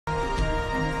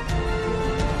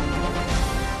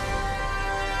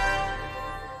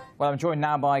Well, I'm joined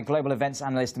now by global events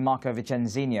analyst Marco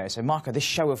Vicenzino. So, Marco, this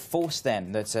show of force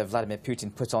then that Vladimir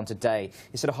Putin put on today,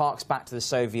 it sort of harks back to the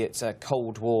Soviet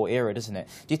Cold War era, doesn't it?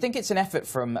 Do you think it's an effort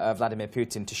from Vladimir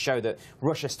Putin to show that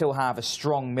Russia still have a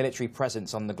strong military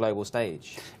presence on the global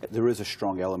stage? There is a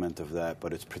strong element of that,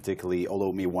 but it's particularly, although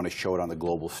we want to show it on the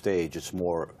global stage, it's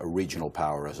more a regional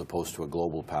power as opposed to a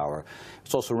global power.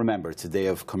 It's also, remember, it's a day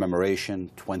of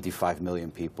commemoration. 25 million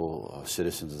people,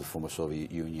 citizens of the former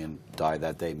Soviet Union, died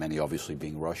that day, many obviously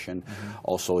being Russian.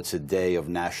 Also, it's a day of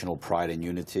national pride and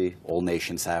unity. All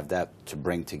nations have that, to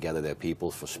bring together their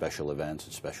peoples for special events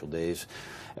and special days.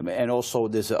 And also,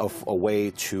 there's a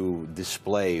way to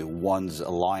display one's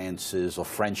alliances or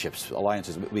friendships.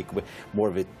 Alliances, more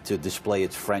of it to display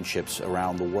its friendships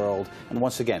around the world. And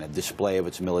once again, a display of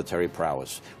its military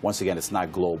prowess. Once again, it's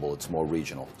not global, it's more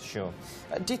regional. Sure.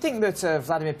 Do you think that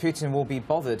Vladimir Putin will be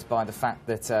bothered by the fact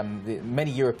that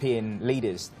many European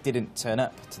leaders didn't turn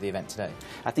up to the event today?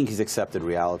 I think he's accepted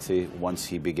reality once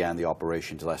he began the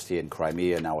operations last year in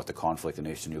Crimea, now with the conflict in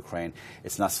eastern Ukraine.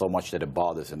 It's not so much that it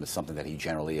bothers him, it's something that he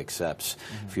generally accepts.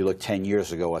 If you look 10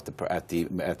 years ago at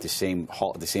the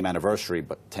same anniversary,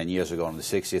 but 10 years ago on the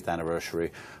 60th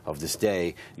anniversary of this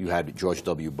day, you had George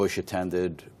W. Bush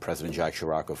attended, President Jacques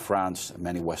Chirac of France,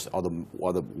 many other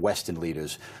Western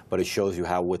leaders, but it shows you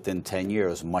how within 10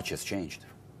 years much has changed.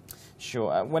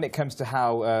 Sure. When it comes to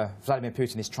how Vladimir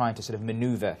Putin is trying to sort of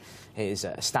maneuver his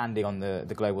standing on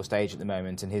the global stage at the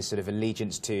moment and his sort of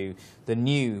allegiance to the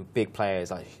new big players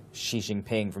like Xi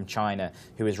Jinping from China,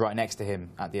 who is right next to him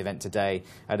at the event today,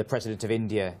 the President of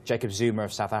India, Jacob Zuma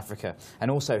of South Africa,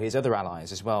 and also his other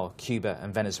allies as well, Cuba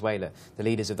and Venezuela. The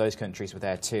leaders of those countries were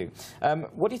there too.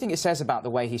 What do you think it says about the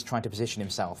way he's trying to position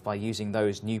himself by using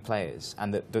those new players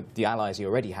and the allies he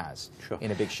already has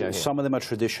in a big show here? Some of them are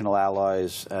traditional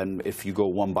allies, and if you go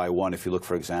one by one, if you look,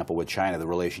 for example, with China, the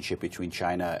relationship between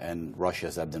China and Russia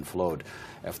has ebbed and flowed.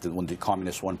 When the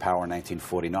communists won power in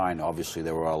 1949, obviously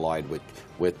they were allied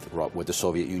with the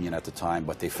Soviet Union at the time,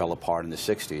 but they fell apart in the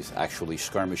 60s. Actually,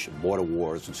 border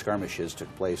wars and skirmishes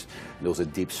took place. There was a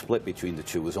deep split between the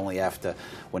two. It was only after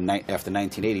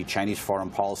 1980, Chinese foreign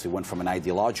policy went from an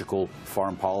ideological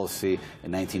foreign policy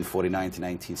in 1949 to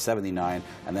 1979,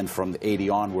 and then from the 80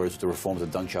 onwards, the reforms of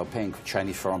Deng Xiaoping,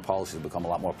 Chinese foreign policy has become a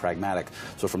lot more pragmatic.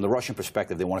 So from the Russian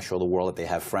perspective, they want to show the world that they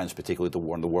have friends, particularly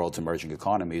in the world's emerging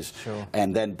economies. Sure.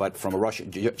 But from a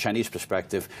Chinese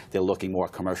perspective, they're looking more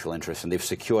at commercial interests, and they've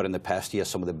secured in the past year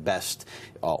some of the best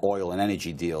oil and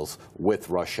energy deals with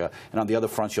Russia. And on the other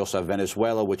front, you also have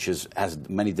Venezuela, which has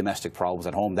many domestic problems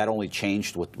at home. That only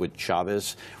changed with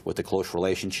Chavez, with the close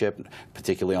relationship,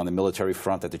 particularly on the military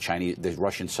front, that the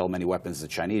Russians sell many weapons to the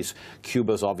Chinese.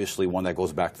 Cuba is obviously one that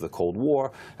goes back to the Cold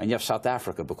War, and you have South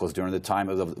Africa, because during the time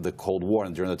of the Cold War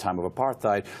and during the time of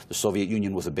apartheid, the Soviet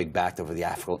Union was a big backer of the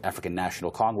African National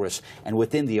Congress, and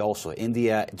with India also.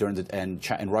 India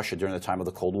and Russia during the time of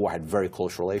the Cold War had very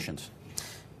close relations.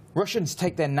 Russians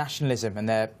take their nationalism and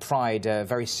their pride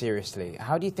very seriously.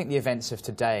 How do you think the events of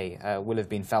today will have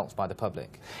been felt by the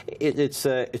public? It's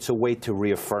a way to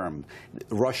reaffirm.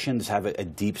 Russians have a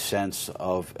deep sense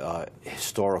of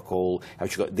historical.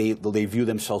 They view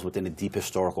themselves within a deep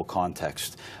historical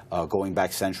context, going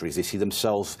back centuries. They see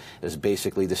themselves as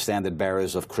basically the standard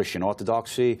bearers of Christian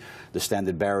Orthodoxy, the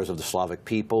standard bearers of the Slavic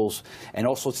peoples, and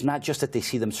also it's not just that they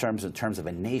see themselves in terms of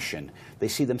a nation. They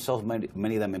see themselves,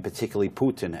 many of them, and particularly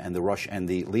Putin and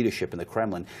the leadership in the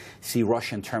Kremlin, see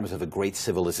Russia in terms of a great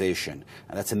civilization,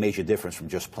 and that's a major difference from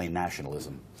just plain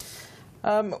nationalism.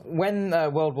 When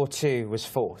World War II was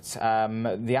fought,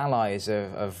 the allies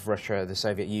of Russia, the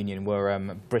Soviet Union, were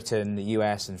Britain, the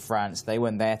US and France. They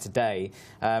weren't there today.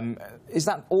 Is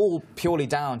that all purely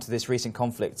down to this recent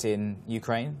conflict in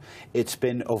Ukraine? It's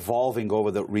been evolving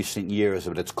over the recent years,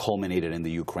 but it's culminated in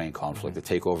the Ukraine conflict, the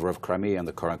takeover of Crimea and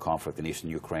the current conflict in eastern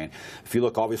Ukraine. If you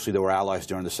look, obviously there were allies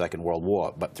during the Second World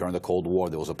War, but during the Cold War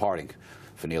there was a parting.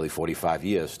 For nearly 45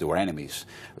 years, there were enemies,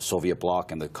 the Soviet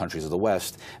bloc and the countries of the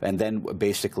West. And then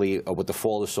basically, with the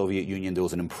fall of the Soviet Union, there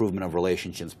was an improvement of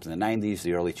relationships in the 90s,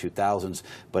 the early 2000s.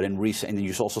 But in recent, and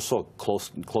you also saw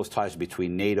close ties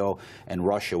between NATO and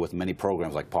Russia with many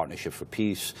programs like Partnership for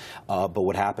Peace. But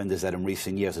what happened is that in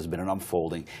recent years, there's been an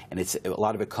unfolding, and a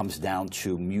lot of it comes down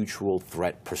to mutual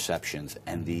threat perceptions,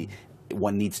 and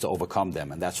one needs to overcome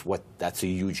them, and that's a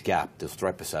huge gap, those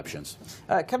threat perceptions.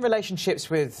 Can relationships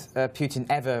with Putin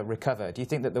ever recover? Do you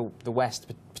think that the West,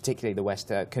 particularly the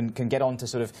West, can get on to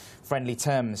sort of friendly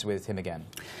terms with him again?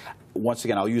 Once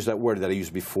again, I'll use that word that I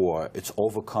used before. It's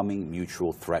overcoming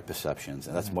mutual threat perceptions,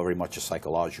 and that's very much a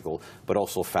psychological, but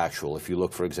also factual. If you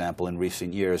look, for example, in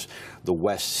recent years, the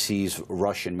West sees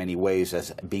Russia in many ways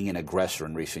as being an aggressor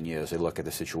in recent years. They look at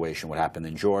the situation, what happened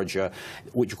in Georgia,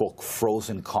 what you call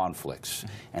frozen conflicts.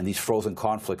 And these frozen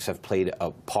conflicts have played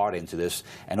a part into this.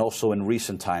 And also in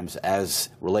recent times, as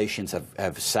relations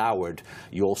have soured,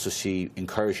 you also see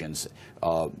incursions,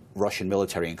 Russian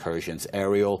military incursions,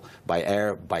 aerial, by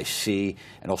air, by sea,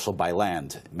 and also by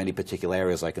land. Many particular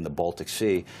areas like in the Baltic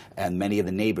Sea, and many of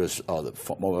the neighbors,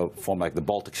 like the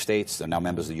Baltic states, they're now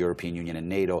members of the European Union and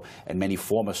NATO, and many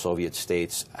former Soviet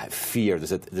states fear,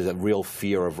 there's a real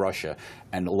fear of Russia.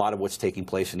 And a lot of what's taking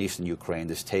place in eastern Ukraine,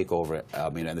 this takeover,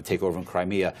 and the takeover in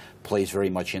Crimea, plays very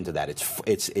much into that.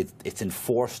 It's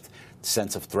enforced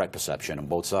sense of threat perception on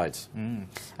both sides.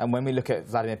 And when we look at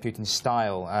Vladimir Putin's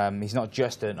style, he's not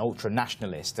just an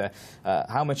ultra-nationalist.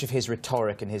 How much of his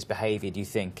rhetoric and his behaviour do you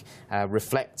think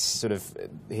reflects sort of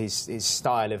his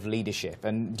style of leadership?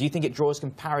 And do you think it draws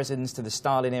comparisons to the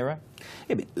Stalin era?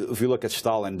 Yeah, if you look at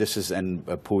Stalin, and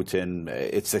Putin,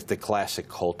 it's the classic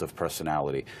cult of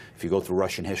personality. If you go through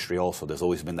Russian history also, there's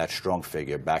always been that strong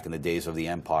figure. Back in the days of the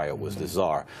empire was the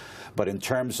Tsar. But in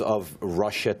terms of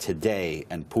Russia today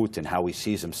and Putin, how he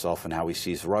sees himself and how he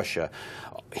sees Russia,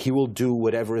 he will do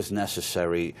whatever is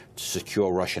necessary to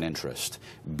secure Russian interest,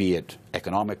 be it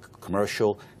economic,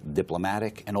 commercial,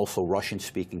 diplomatic, and also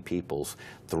Russian-speaking peoples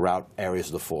throughout areas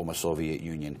of the former Soviet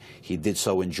Union. He did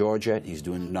so in Georgia, and he's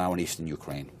doing now in eastern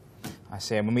Ukraine. I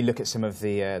see. And when we look at some of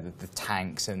the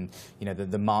tanks and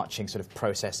the marching sort of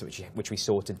process which we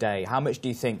saw today, how much do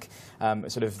you think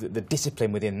sort of the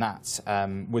discipline within that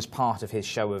was part of his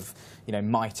show of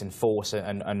might and force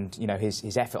and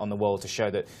his effort on the world to show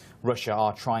that Russia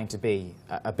are trying to be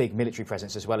a big military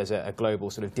presence as well as a global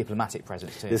sort of diplomatic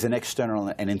presence too? There's an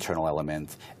external and internal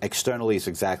element. Externally is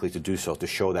exactly to do so, to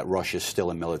show that Russia is still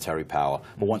a military power.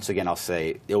 But once again, I'll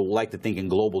say, they'll like to think in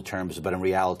global terms, but in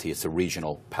reality, it's a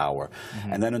regional power.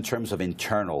 And then in terms of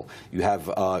internal, you have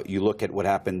you look at what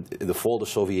happened in the fall of the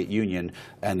Soviet Union,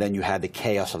 and then you had the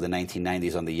chaos of the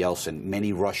 1990s under Yeltsin.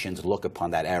 Many Russians look upon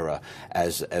that era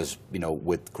as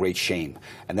with great shame.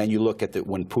 And then you look at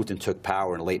when Putin took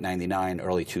power in late 99,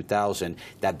 early 2000,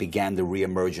 that began the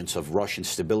reemergence of Russian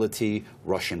stability,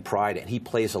 Russian pride, and he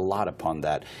plays a lot upon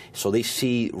that. So they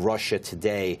see Russia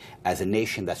today as a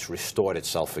nation that's restored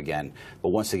itself again. But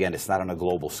once again, it's not on a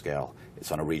global scale,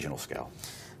 it's on a regional scale.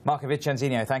 Marco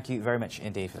Vicenzino, thank you very much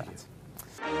indeed for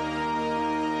that.